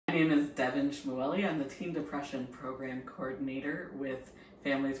My name is Devin Shmueli. I'm the Teen Depression Program Coordinator with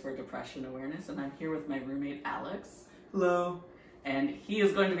Families for Depression Awareness, and I'm here with my roommate Alex. Hello. And he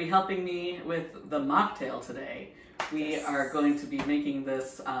is going to be helping me with the mocktail today. We are going to be making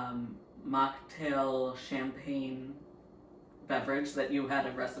this mocktail champagne beverage that you had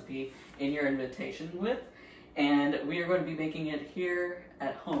a recipe in your invitation with, and we are going to be making it here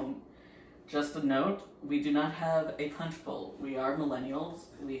at home. Just a note, we do not have a punch bowl. We are millennials.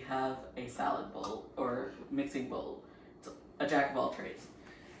 We have a salad bowl or mixing bowl. It's a jack of all trades.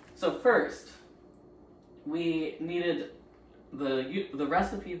 So first, we needed the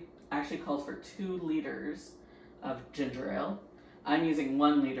recipe actually calls for 2 liters of ginger ale. I'm using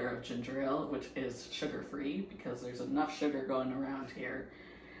 1 liter of ginger ale, which is sugar-free because there's enough sugar going around here.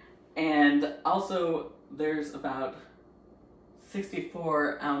 And also there's about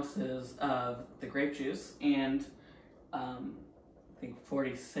 64 ounces of the grape juice and I think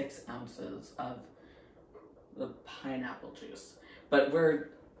 46 ounces of the pineapple juice. But we're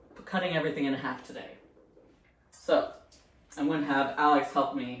cutting everything in half today. So I'm going to have Alex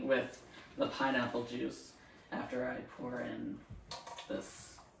help me with the pineapple juice after I pour in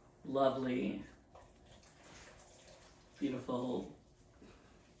this lovely, beautiful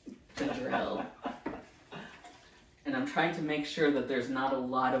ginger ale. And I'm trying to make sure that there's not a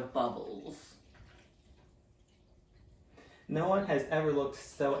lot of bubbles. No one has ever looked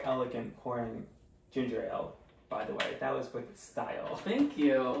so elegant pouring ginger ale, by the way. That was with style. Thank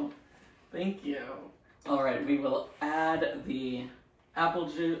you. Thank you. All right, we will add the apple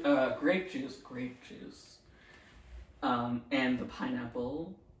juice, grape juice, and the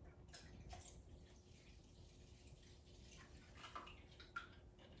pineapple.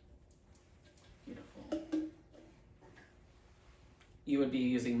 Beautiful. You would be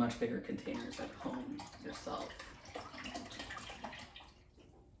using much bigger containers at home yourself.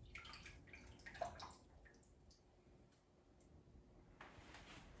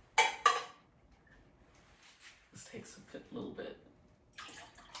 This takes a little bit.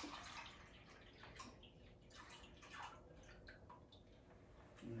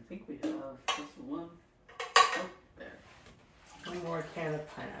 And I think we have just one. Oh, there. One more can of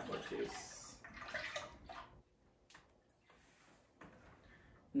pineapple juice.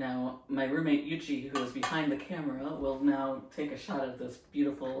 Now, my roommate Yuchi, who is behind the camera, will now take a shot of this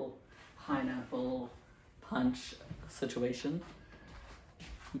beautiful pineapple punch situation.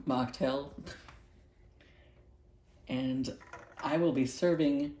 Mocktail. And I will be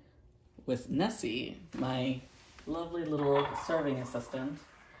serving with Nessie, my lovely little serving assistant,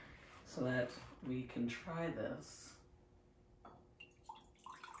 so that we can try this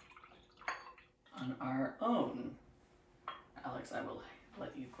on our own. Alex, I will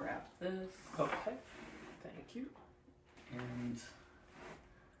let you grab this. Okay, thank you. And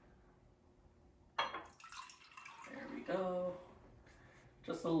there we go.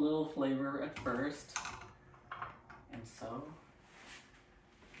 Just a little flavor at first. And so,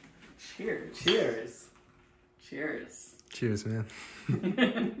 cheers. Cheers. Cheers. Cheers, man.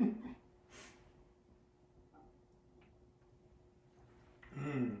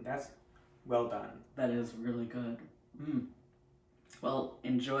 That's well done. That is really good. Well,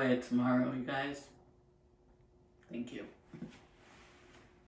 enjoy it tomorrow, you guys. Thank you.